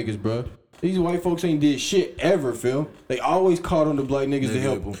Arab niggas, bro. These white folks ain't did shit ever, Phil. They always called on the black niggas to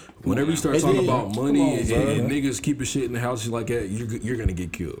help them. Whenever you start And talking then- about money come on, and bro. niggas keeping shit in the house like that, you're gonna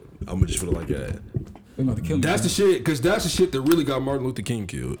get killed. I'm gonna just put it like that. They're going to kill me. That's the shit, because that's the shit that really got Martin Luther King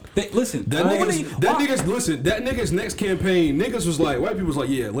killed. Listen, That nigga's next campaign, niggas was like, white people was like,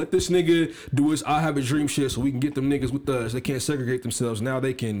 yeah, let this nigga do his I have a dream shit so we can get them niggas with us. They can't segregate themselves. Now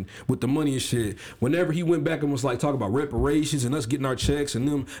they can with the money and shit. Whenever he went back and was like talking about reparations and us getting our checks and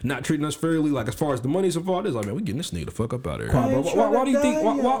them not treating us fairly, like as far as the money's involved, it's like, man, we getting this nigga the fuck up out of here. Why do you think?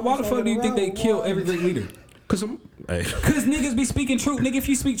 Why the fuck do you think they kill every great leader? Cause niggas be speaking truth, nigga. If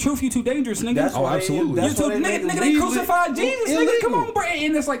you speak truth, you too dangerous, nigga. Oh, absolutely. You too, nigga, they crucified Jesus, nigga. Come on, bro.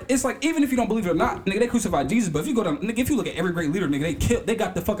 And it's like even if you don't believe it or not, nigga, they crucified Jesus. But if you go down, nigga, if you look at every great leader, nigga, they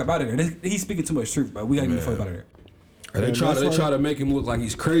got the fuck up out of there. He's speaking too much truth, but we gotta get the fuck out of there. They try to make him look like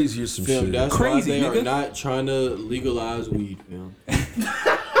he's crazy or some shit. That's Crazy, why they nigga. are not trying to legalize weed, man.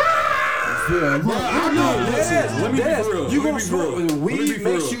 Let me be for real. You gonna smoke weed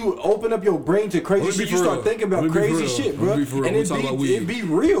makes you open up your brain to crazy shit. You start thinking about crazy shit, bro. And it be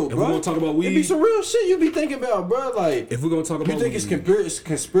real, bro. If we're gonna talk about weed, it be some real shit you be thinking about, bro. Like if we're gonna talk about you think it's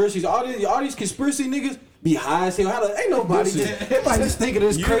conspiracies, all these conspiracy niggas be high as hell. Ain't nobody just thinking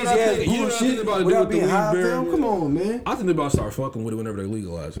this crazy ass bullshit without being high. Come on, man. I think they're about to start fucking with it whenever they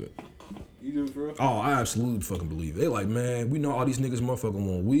legalize it. You do, bro? Oh, I absolutely fucking believe it. They like, man, we know all these niggas motherfucking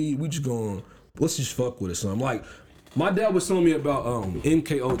want weed. We just going, let's just fuck with it, son. Like, my dad was telling me about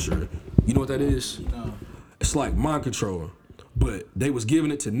MK Ultra. You know what that is? No. It's like mind control, but they was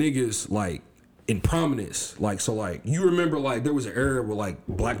giving it to niggas like in prominence. Like, so like, you remember like there was an era where like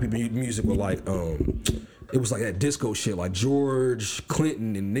black people music were like, it was like that disco shit, like George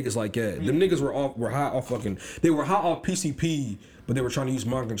Clinton and niggas like that. Them niggas were high off PCP. But they were trying to use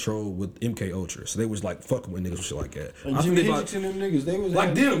mind control with MK Ultra, so they was like fucking with niggas and shit like that. Like Jimmy Hendrix and them niggas, they was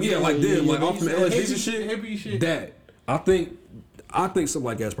like them, like off the LSD and shit. Hippie shit. That I think something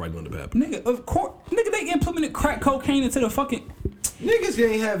like that's probably going to happen. Nigga, of course, nigga, they implemented crack cocaine into the fucking. Niggas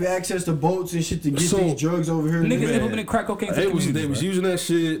ain't have access to boats and shit to get these drugs over here. Niggas implemented crack cocaine. They was using that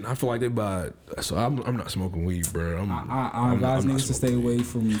shit, and I feel like they buy it. So I'm not smoking weed, bro. I advise niggas to stay away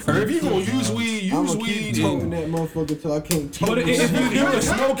from. Or if you gonna use weed, use weed. Smoking that motherfucker till I can't. But if you do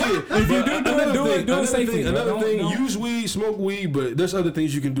smoke it, if you do it safely. Another thing, use weed, smoke weed, but there's other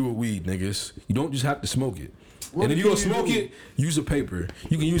things you can do with weed, niggas. You don't just have to smoke it. And if you gonna smoke it, use a paper.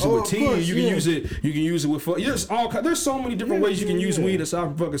 You can use it with tea. You can use it. You can use it with. There's so many different ways you can use weed aside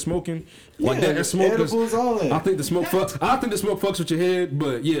from fucking smoking. Like that, and smoke. Edibles, all that. I think the smoke fucks with your head,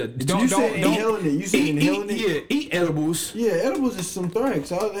 but yeah. You said inhaling it. You said inhaling it. Yeah, eat edibles. Yeah, edibles is some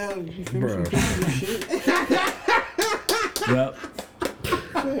thrax. All that. You feel me? Some shit. Yep.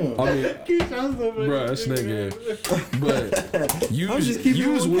 I mean, bro, this nigga. But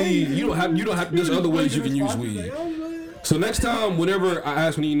use weed. You don't have. There's other ways you can use weed. So next time, whenever I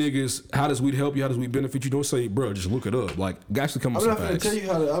ask any niggas, how does weed help you? How does weed benefit you? Don't say, bro, just look it up. Like, actually come with some facts. I'm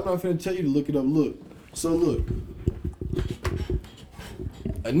not finna tell you to look it up. Look. So look.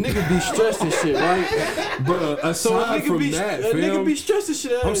 A nigga be stressed and shit, right? But aside from that, a nigga be stressed and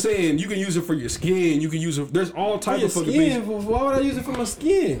shit. I'm saying you can use it for your skin. You can use it. There's all type of fucking things. Why would I use it for my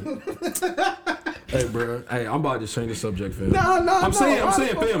skin? Hey, bro. Hey, I'm about to change the subject, fam. I'm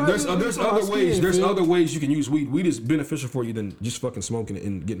saying, fam. There's other ways. There's other ways you can use weed. Weed is beneficial for you than just fucking smoking it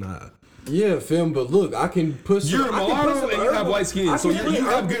and getting high. Yeah, fam. But look, I can put some. You're a mulatto and you have white skin, so you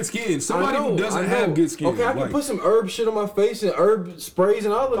have good skin. Somebody who doesn't have good skin. Okay, I can put some herb shit on my face and herb sprays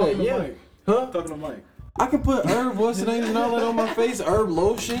and all of that. Yeah. Huh? Talking to Mike. I can put herb what's the name and all that on my face. Herb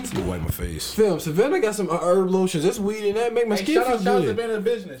lotions. You wipe my face. Fam, Savannah got some herb lotions. That's weed in that make my skin feel Shout out to good. Savannah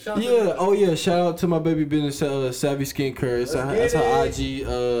Business. Yeah, oh yeah, shout out to my baby business, Savvy Skincare. That's her IG,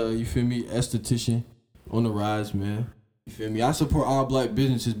 you feel me, esthetician on the rise, man. You feel me? I support all black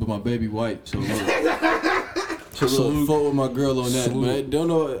businesses, but my baby white, so look, fuck with my girl on that. But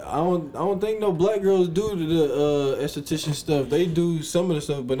I don't think no black girls do the esthetician stuff. They do some of the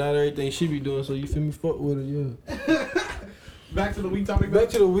stuff, but not everything she be doing. So you feel me? Fuck with her, yeah. Back to the weed topic. Back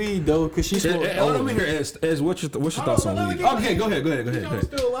to the weed though, cause she smoked. Let me hear Ez. What's your thoughts on weed? Okay, go ahead. You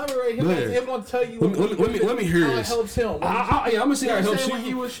still elaborate. Him gonna tell you. Let me hear how this. it helps him. I'm gonna see how it helps you. When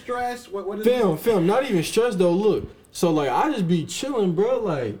he was stressed. What is it? Film. Not even stressed though. Look, so like I just be chilling, bro.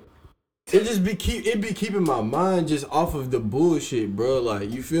 Like it just be keeping my mind just off of the bullshit, bro. Like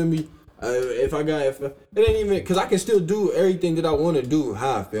you feel me? If it ain't even, cause I can still do everything that I want to do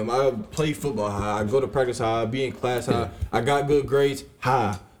high, fam. I play football high, I go to practice high, I be in class high, I got good grades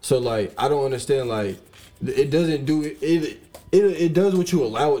high. So like, I don't understand, like, it doesn't do it does what you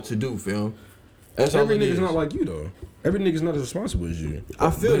allow it to do, fam. That's every nigga's not like you though. Every nigga's not as responsible as you.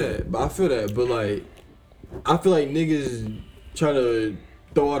 I feel that, but like, I feel like niggas try to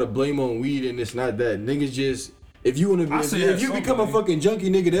throw all the blame on weed and it's not that. Niggas just If you wanna be, I say if you some become a blame. fucking junkie,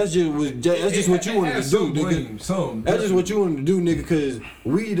 nigga, that's just what you wanted to do, nigga. That's just what you wanted to do, nigga. Cause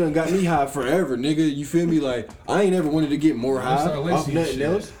weed done got me high forever, nigga. You feel me? Like I ain't ever wanted to get more high off nothing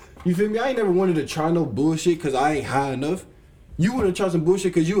else. You feel me? I ain't never wanted to try no bullshit cause I ain't high enough. You wanna try some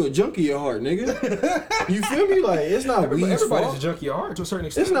bullshit cause you a junkie at heart, nigga. You feel me? Like it's not weed's Everybody's fault. a junkie at heart to a certain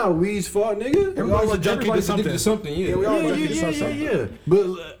extent. It's not weed's fault, nigga. Everybody's a junkie to addicted to something. Yeah, we all addicted to something. Yeah.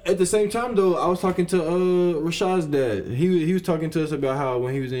 But at the same time, though, I was talking to Rashad's dad. He was talking to us about how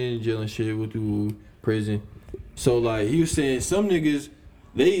when he was in jail and shit with the prison. So like he was saying some niggas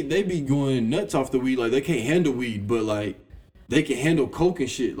they be going nuts off the weed, like they can't handle weed, but like they can handle coke and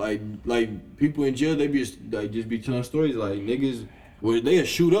shit. Like people in jail, they be just be telling stories like niggas. Well, they'll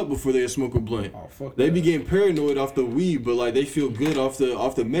shoot up before they'll smoke a blunt. Oh, fuck they that. be getting paranoid off the weed, but like they feel good off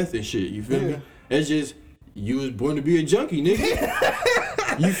the meth and shit. You feel me? That's just you was born to be a junkie,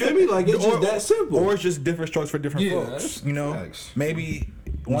 nigga. You feel me? Like it's just that simple. Or it's just different strokes for different Yeah, folks. that's You know, facts. maybe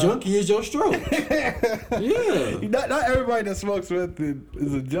Junkie is your stroke. Yeah. Not everybody that smokes meth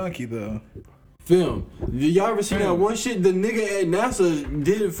is a junkie though. Film. Did y'all ever see that one shit? The nigga at NASA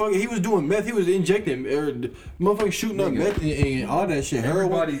did fucking. He was doing meth. He was injecting or motherfucking shooting up meth and all that shit.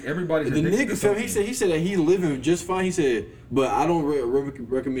 Heroin. Everybody's The addicted to nigga, film, something. he said that he living just fine. He said, but I don't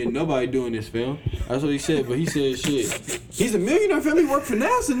recommend nobody doing this, film. That's what he said. But he said, shit, he's a millionaire, film. He work for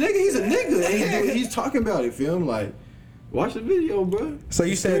NASA, nigga. He's a nigga. And he's talking about it, film. Like, watch the video, bro. So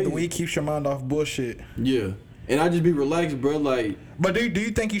you It's said the crazy. weed keeps your mind off bullshit. Yeah, and I just be relaxed, bro. Like, But do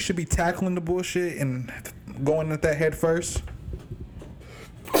you think you should be tackling the bullshit and going at that head first?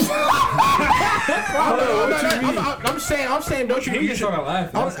 I'm saying, don't you? You You start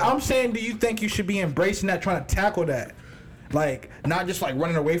laughing. I'm saying, do you think you should be embracing that, trying to tackle that, like not just like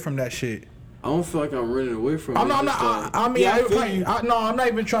running away from that shit? I don't feel like I'm running away from it. I'm not. Just, I mean, yeah, I feel I'm you. not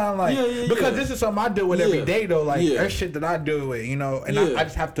even trying to like Yeah, because yeah. this is something I deal with Yeah. every day though. Like Yeah. there's shit that I deal with, you know, and Yeah. I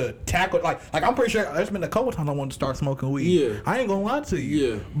just have to tackle it. Like I'm pretty sure there's been a couple times I wanted to start smoking weed. Yeah. I ain't gonna lie to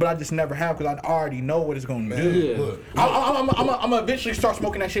you. Yeah. But I just never have because I already know what it's gonna do. Yeah. Look, I'm gonna eventually start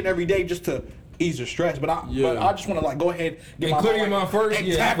smoking that shit every day just to ease the stress. But I just want to like go ahead And clear your mind first, and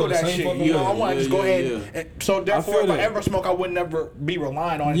yeah, tackle I feel the that same shit. fucking You know, way. I want to Yeah, just go yeah, ahead. yeah. And so therefore, feel if I that. ever smoke, I would never be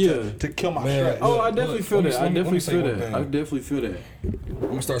relying on it Yeah. to kill my Man, stress. Oh, Look, I definitely look, feel let me that. say- I let me definitely say feel one that. thing. I definitely feel that. I'm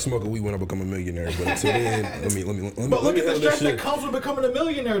gonna start smoking weed when I become a millionaire. But until then, let me But let look me at the handle this stress that shit. comes with becoming a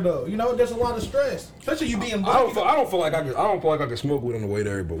millionaire, though. You know, there's a lot of stress, especially you being. I don't feel like I can smoke weed on the way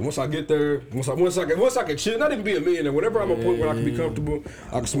there. But once I get there, once I can chill, not even be a millionaire. Whenever I'm at a point where I can be comfortable,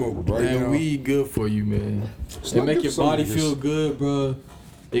 I can smoke. But right Man, now, weed good for you, man. It not make good your for some body niggas. feel good, bro.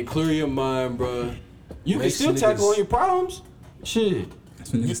 It clear your mind, bro. You can Makes still niggas- tackle on your problems. Shit.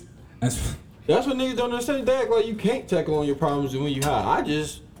 That's what niggas. That's That's what niggas don't understand. They act like you can't tackle on your problems when you high. I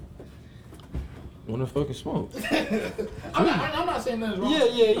just wanna fucking smoke. I'm not saying nothing's wrong.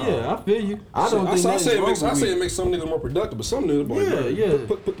 Yeah. I feel you. I don't I think say nothing's it wrong makes with weed. some niggas more productive, but some niggas like, bro, Yeah.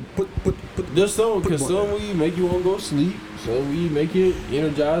 put There's some, cause some weed make you wanna go sleep. Some weed make you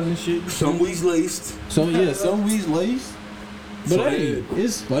energized and shit. some weeds laced. Some weed's laced. But So, hey,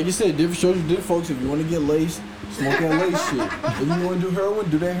 it's like you said, different strokes for different folks. If you want to get laced, smoke that lace shit. If you want to do heroin,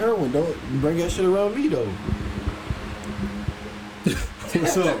 do that heroin. Don't bring that shit around me though.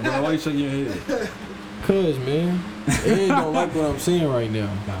 What's up, bro? Why you shaking your head? Cause man, they don't like what I'm saying right now.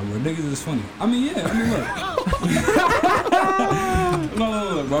 nah, bro. Niggas is funny. I mean, yeah. I mean, look.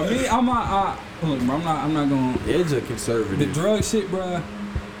 Look, bro. Me, I'm not. Look, bro. I'm not going. Ed's a The conservative. drug shit, bro.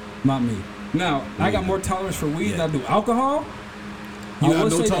 Not me. Now, I got more tolerance for weed than I do alcohol. You I have will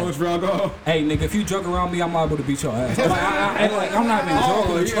no say that. tolerance for alcohol? Hey, nigga, if you drunk around me, I'm liable to beat your ass. Like, I'm not even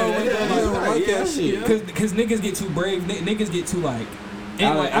joking. that shit. Cause niggas get too brave. Niggas get too like. And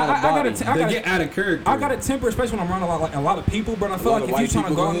Out of- like, out of I gotta, body. I They gotta, get out of character. I got a temper, especially when I'm around a lot of people. But I feel A lot like of if you white trying to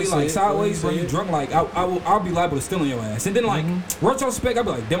go people, at me go like ahead, say it, sideways, go bro, ahead, you say drunk, like I'll be liable to steal on your ass. And then like, retrospect, I'll be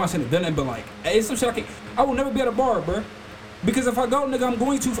like, damn, I shouldn't have done that. But like, it's some shit I will never be at a bar, bro. Because if I go, nigga, I'm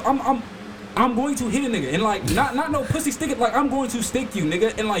going to hit a nigga, and like not no pussy stick it. Like I'm going to stick you,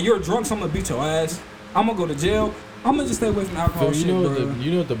 nigga, and like you're drunk, so I'm gonna beat your ass. I'm gonna go to jail. I'm gonna just stay away from alcohol So shit, you know, bro.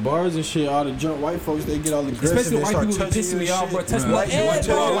 you know at the bars and shit, all the drunk white folks, they get all aggressive Especially and white start people be touching pissing you me and off, shit. bro. Touch Right. my Like, head,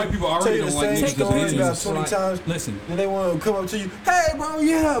 you bro. white people Tell already you the don't like same niggas story that about bitches. 20 times. Listen, Then they want to come up to you, hey, bro,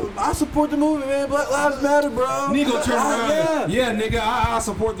 yeah, I support the movement, man. Black Lives Matter, bro. Nigga turn around. Yeah. Yeah, nigga, I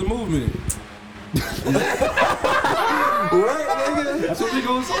support the movement. Right, nigga? That's what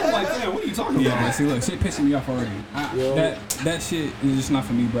niggas say. Like, damn, what are you talking yeah, about? man, see, look, shit pissing me off already. That shit is just not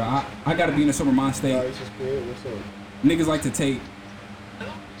for me, bro. I gotta be in a sober mind state. Darius is good. What's up? Niggas like to take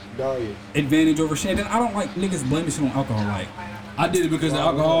Darius. advantage over shit. And I don't like niggas blaming shit on alcohol. Like, I did it because of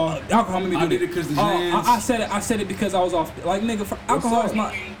alcohol. Alcohol made me do I did it 'cause the Oh, Jans. I said it because I was off. Like nigga, alcohol is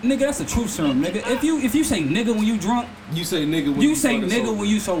not. Nigga, that's a truth serum, nigga. If you say nigga when you drunk, You say nigga when you say fucking nigga sober. when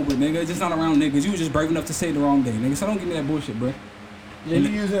you sober, nigga. It's just not around niggas. You was just brave enough to say it the wrong day, nigga. So don't give me that bullshit, bro. Yeah, you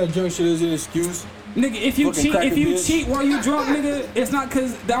using that drunk shit as an excuse. Nigga, if you Fucking cheat, cracker if you bitch. cheat while you drunk, nigga, it's not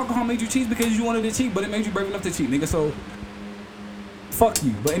because the alcohol made you cheat because you wanted to cheat, but it made you brave enough to cheat, nigga. So fuck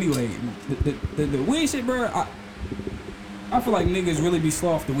you. But anyway, the weed shit, bro. I feel like niggas really be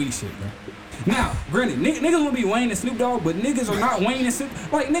slough the weed shit, bro. Now, granted, niggas wanna be Wayne and Snoop Dogg, but niggas are not Wayne and Snoop.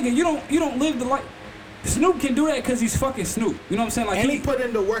 Like, nigga, you don't live the life. Snoop can do that because he's fucking Snoop. You know what I'm saying? Like And he put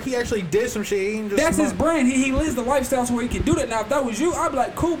in the work. He actually did some shit. He ain't just that's his smoke. brand. He lives the lifestyle so where he can do that. Now, if that was you, I'd be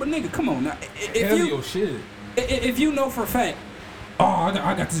like, cool, but nigga, come on now. Hell your shit. If you know for a fact, oh,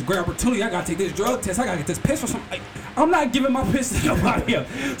 I got this great opportunity, I gotta take this drug test, I gotta get this piss or something. Like, I'm not giving my piss to nobody else.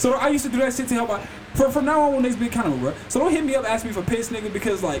 So I used to do that shit to help out. From now on, niggas be accountable, bro. So don't hit me up, ask me for piss, nigga,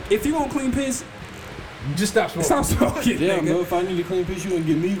 because like, if you want clean piss, Just stop smoking. stop smoking, Yeah, nigga. bro. If I need a clean piss, you wouldn't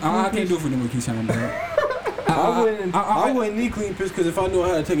give me. I can't do it for them with Keyshawn, bro. I wouldn't need clean piss because if I knew I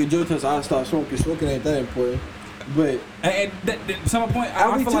had to take a drug test, I'd stop smoking. Smoking ain't that important. But And some point,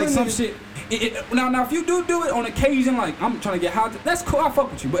 I be feel like some telling shit. Now, if you do it on occasion, like I'm trying to get high, that's cool. I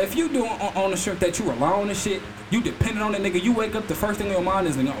fuck with you. But if you do it on the strength that you rely on this shit, you dependent on that nigga. You wake up, the first thing in your mind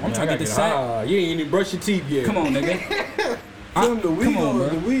is, nigga, I'm trying to get this sack. You ain't even brush your teeth yet. Come on, nigga. the weed come on, bro.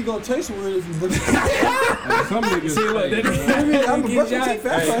 the weed gonna taste weird if you brush your Some niggas. See, look, I'm Get brushing your- teeth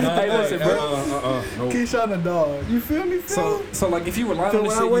fast. Hey, listen, bro. No. Keyshawn the dog. You feel me? Phil? So like, if you rely So on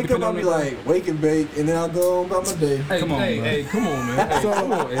this when shit, I you wake up, depend I'll on be it. like, wake and bake, and then I'll go on about my day. Hey, Come on, hey, bro. hey, come on, man. Hey,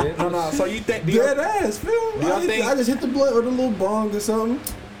 come on, Ed. No. So you think? Dead ass, Phil. I just hit the blunt or the little bong or something.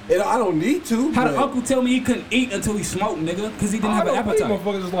 And I don't need to. How but the uncle tell me he couldn't eat until he smoked, nigga? Because he didn't have an appetite.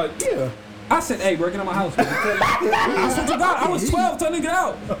 Motherfuckers is like, yeah. I said, hey, bro, get out my house. I swear to God, I was 12 telling nigga get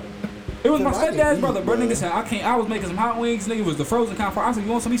out. It was my I can stepdad's eat, brother, bro. bro. Nigga said, I was making some hot wings. Nigga was the frozen kind of fry. I said, you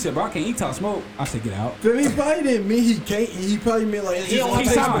want some? He said, bro, I can't eat till I smoke. I said, get out. Phil, he probably didn't mean he can't. He probably meant like it's just gonna He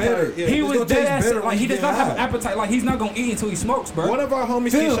taste sound- better. He It's was gonna dead taste ass. better Like when he you does get not have an high. appetite. Like he's not gonna eat until he smokes, bro. One of our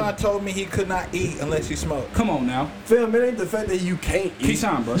homies, Phil. Keyshawn, told me he could not eat unless he smoked. Come on now, Fam, it ain't the fact that you can't eat.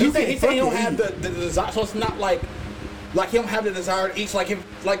 Keyshawn, bro. He You said he can don't fucking have eat. the desire, so it's not like he don't have the desire to eat.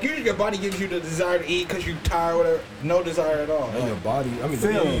 Like usually your body gives you the desire to eat because you tired or whatever. No desire at all. And your body, I mean,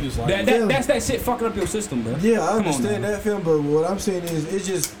 Phil. the weed is like, That's that shit fucking up your system, bro. Yeah, I Come on understand now. that, film, but what I'm saying is, it's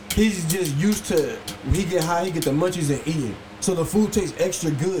just he's just used to. He get high, he get the munchies and eating, so the food tastes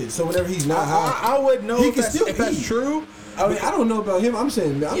extra good. So whenever he's not high, I would know He if can that's, still if that's eat. true. I mean, I don't know about him. I'm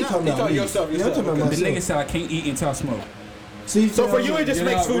saying, I'm Yeah, talking you about talk me. yourself, Yeah, I'm talking about yourself. The myself. nigga said I can't eat until I smoke. See, So for Phil, you, it just Get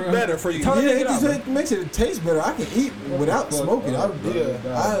makes out, food bro. better for you. Tell- yeah, Get it out, just makes it taste better. I can eat without smoking.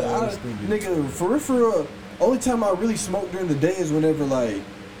 Nigga, for real, only time I really smoke during the day is whenever like,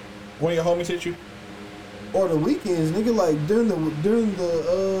 One of your homies hit you. or the weekends, nigga, like during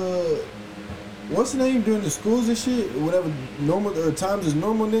the what's the name, during the schools and shit, whatever normal times is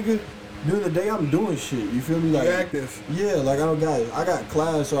normal, nigga. During the day, I'm doing shit. You feel me? Like You're active. Yeah, like I got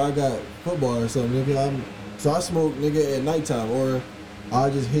class or I got football or something, nigga. So I smoke, nigga, at nighttime, or I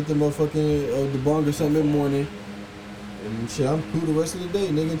just hit the motherfucking the bong or something in the morning. And shit, I'm cool the rest of the day,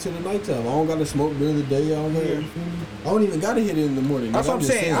 nigga, until the nighttime. I don't gotta smoke during the day. I don't even gotta hit it in the morning. That's nigga. what I'm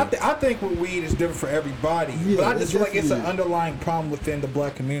just saying. I think with weed is different for everybody, Yeah, but I it just feel like it's an definitely is. underlying problem within the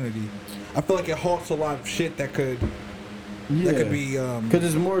black community. I feel like it halts a lot of shit that could be. Cause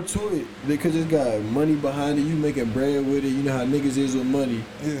there's more to it. Because it's got money behind it. You making bread with it. You know how niggas is with money.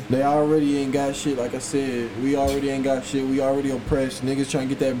 Yeah. They already ain't got shit. Like I said, we already ain't got shit. We already oppressed. Niggas trying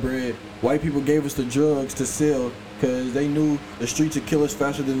to get that bread. White people gave us the drugs to sell because they knew the streets would kill us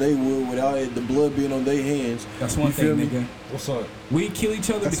faster than they would without the blood being on their hands. That's one You feel thing, me? nigga. what's up? We kill each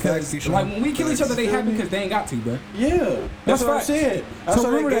other That's because, facts, like, when we kill each other, they Feel happy me? because they ain't got to, bro. Yeah, that's what I'm facts. saying. That's So why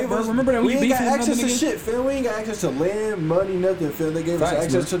remember they that, gave bro. us. Remember that we we ain't got beefing with access to another nigga? shit, fam. We ain't got access to land, money, nothing, fam. They gave us Facts,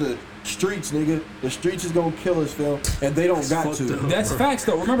 access to the streets, nigga. The streets is gonna kill us, fam, and they don't got to. That's facts,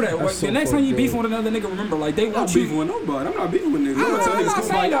 though. Remember that. That's the so next time you fucked beefing up. with another nigga, remember, like, they I'm not want you. beefing with nobody. I'm not beefing with niggas. I'm not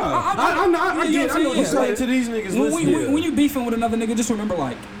saying that. I'm not. I You know get. what I know I'm you saying? saying. to these niggas, When you beefing with another nigga, just remember,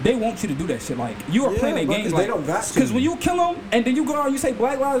 like, they want you to do that shit. Like, you are Yeah, playing their bro, games. 'cause they Like, don't got to. because when you kill them and then you go out and you say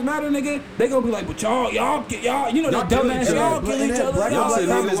Black Lives Matter, nigga, they gonna be like, but y'all, you know, Y'all that kill dumbass, each other. y'all kill each other. Black y'all on black say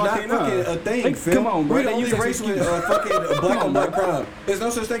crime niggas is not walking out. fucking a thing, Like, fam. come on, bro. We're the They only use that race with excuse. fucking black Come on black bro. crime. There's no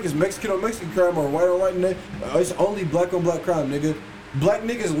such thing as Mexican on Mexican crime or white on white. It's only black on black crime, nigga. Black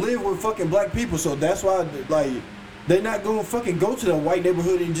niggas live with fucking black people, so that's why, like, they not gonna fucking go to the white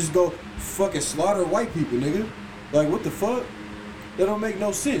neighborhood and just go fucking slaughter white people, nigga. Like, what the fuck? That don't make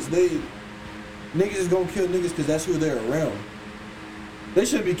no sense. Niggas is gonna kill niggas because that's who they're around. They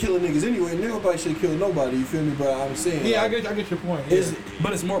should be killing niggas anyway. Nobody should kill nobody. You feel me? But I'm saying, Yeah, like, I get your point. It's,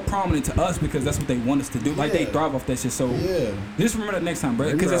 But it's more prominent to us because that's what they want us to do. Like they Yeah. thrive off that shit. So yeah. just remember that next time,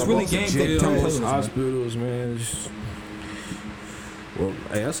 bro. Because it's really games that turn Jails, players. Man. hospitals, man. Well,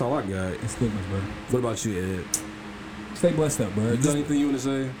 hey, that's all I got. It's stigmas, bro. What about you, Ed? Stay blessed up, bro. You got Just anything you want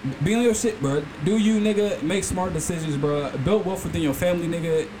to say? be on your shit, bro. Do you, nigga? Make smart decisions, bro. Build wealth within your family,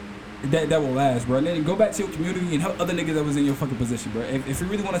 nigga. That will last, bro. And then go back to your community and help other niggas that was in your fucking position, bro. If you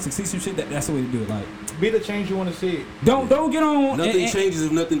really want to succeed some shit, that's the way to do it. Like, Be the change you want to see. don't get on. Nothing changes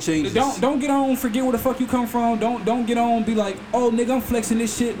if nothing changes. Don't get on. Forget where the fuck you come from. Don't get on. Be like, oh nigga, I'm flexing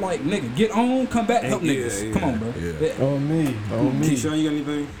this shit. Like nigga, get on. Come back, help Yeah, niggas. yeah, Come on, bro. yeah. On me. On me. Keyshawn, you got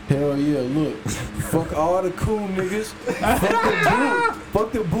anything? Hell yeah, look. Fuck all the cool niggas.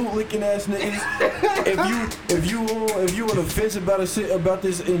 Fuck the bootlicking ass niggas. If you on the fence about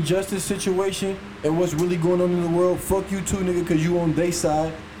this injustice situation and what's really going on in the world, fuck you too, nigga, cause you on they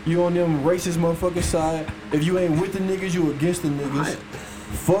side. You on them racist motherfuckers side. If you ain't with the niggas, you against the niggas.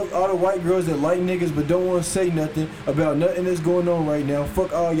 Fuck all the white girls that like niggas but don't want to say nothing about nothing that's going on right now.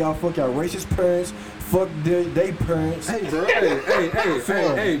 Fuck all y'all. Fuck y'all racist parents. Fuck they parents. Hey, bro. Hey,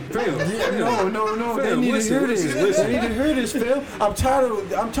 Phil. Yeah, no. They Fam, need listen, to hear this. listen. They need to hear this, Phil. I'm tired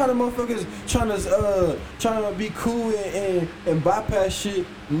of motherfuckers trying to be cool and bypass shit.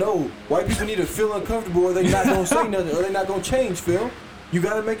 No, white people need to feel uncomfortable, or they not gonna say nothing, or they not gonna change, Phil. You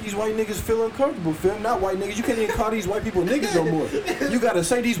gotta make these white niggas feel uncomfortable, Phil. Not white niggas. You can't even call these white people niggas no more. You gotta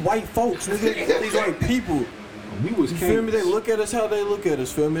say these white folks, nigga. These white people. We was You feel me? They look at us how they look at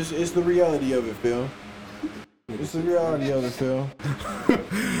us, Phil. It's the reality of it, Phil. It's the reality of it, Phil.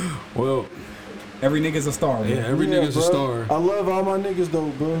 Well, Every nigga's a star, bro. yeah, every Yeah, nigga's a bro. star. I love all my niggas though,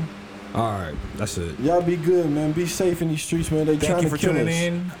 bro. All right, that's it. Y'all be good, man. Be safe in these streets, man. They Thank trying you to for kill tuning us.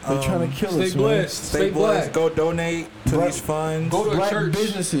 in. They trying to kill Stay us, blessed. Stay Stay blessed. black. Go donate to Black- these funds. Go to man. a Black church.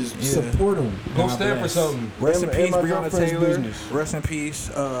 businesses, Yeah. support them. Go God stand for bless. something. Rest in And peace, my Breonna girlfriend's Taylor. business. Rest in peace,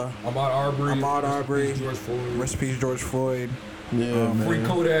 Ahmaud Arbery. Ahmaud Rest in Arbery. peace, George Floyd. rest in peace, George Floyd. Yeah, man. Free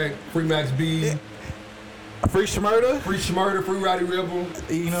Kodak. Free Max B. Free Shmurda. Free Shmurda. Free Rowdy Rebel.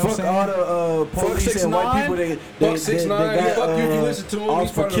 You know what I'm Fuck saying? all the police and white 6ix9ine. people that Fuck 6ix9ine. got, Fuck you if you listen to him. off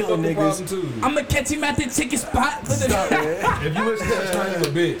He's for part of the killing fucking niggas. problem too. I'ma catch him at the chicken spot. Stop, man. If you listen to that, you a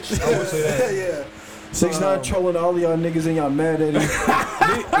bitch. I would say that. Yeah. 6ix9ine trolling all y'all niggas and y'all mad at him.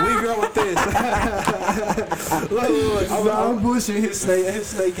 Leave y'all with this. I'm bushing his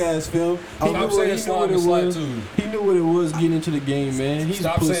snake ass film. Stop saying slime and slide too. He knew what it was getting into the game, man. He's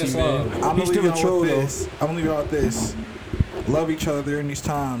Stop pussy, saying slime. man. I'm He's gonna still leave a y'all troll with though. this. I'm gonna leave y'all with this. Love each other during these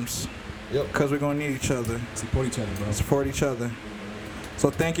times. Yep. Cause we're gonna need each other. Support each other, bro. Support each other. So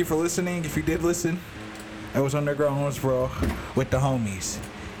thank you for listening. If you did listen, it was Underground Ones, bro, with the homies.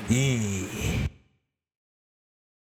 Yeah.